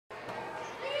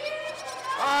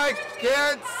I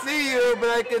can't see you, but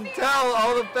I can tell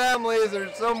all the families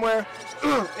are somewhere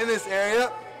in this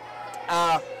area.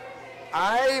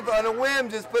 I've, on a whim,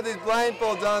 just put these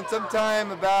blindfolds on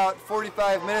sometime about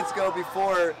 45 minutes ago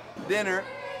before dinner.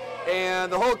 And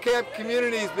the whole camp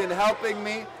community has been helping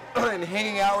me and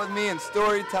hanging out with me and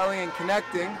storytelling and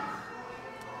connecting.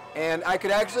 And I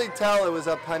could actually tell it was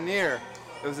a paneer.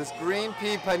 It was this green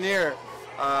pea paneer.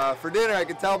 For dinner, I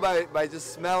could tell by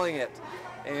just smelling it.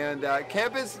 And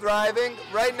camp is thriving.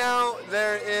 Right now,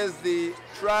 there is the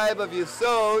tribe of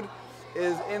Yesod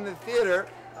is in the theater.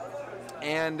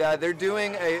 And they're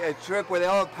doing a trip where they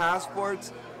all have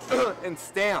passports and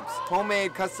stamps,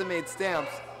 homemade, custom-made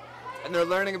stamps. And they're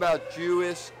learning about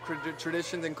Jewish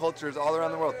traditions and cultures all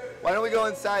around the world. Why don't we go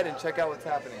inside and check out what's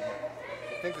happening here?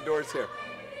 I think the door's here.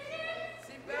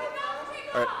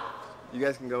 All right, you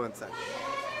guys can go inside.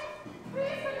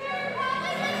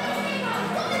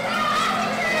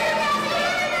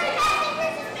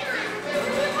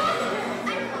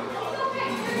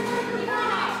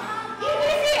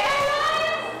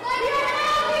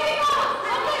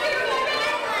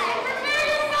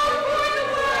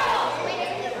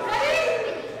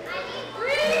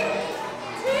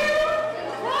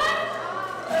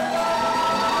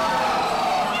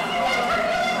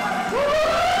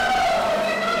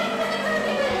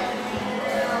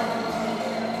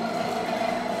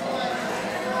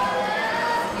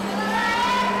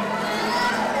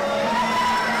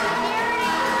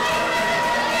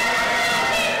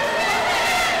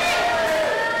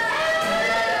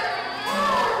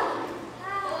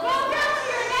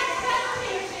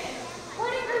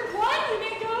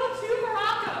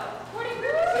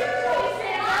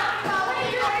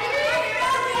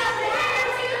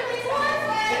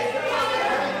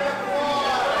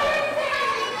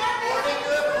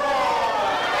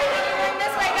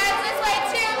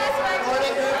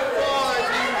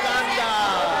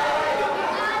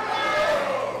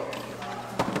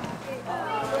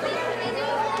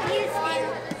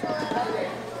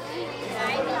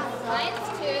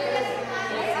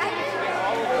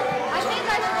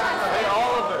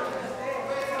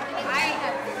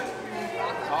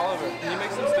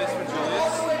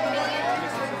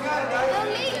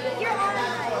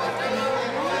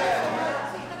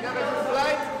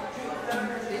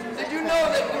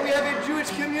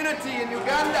 Community in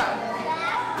Uganda.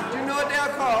 Do you know what they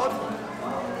are called?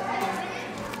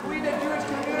 We, the Jewish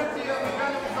community of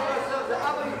Uganda, we call ourselves the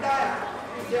Abudaya.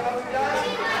 The Abudaya?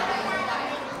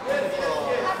 Yes.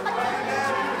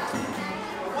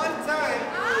 One time,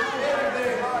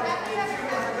 very hard.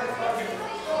 200,000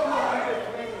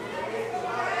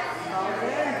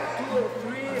 or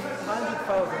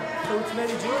 300,000. So it's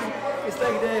many Jews. It's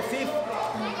like the 5th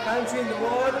country in the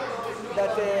world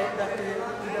that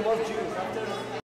the most Jews after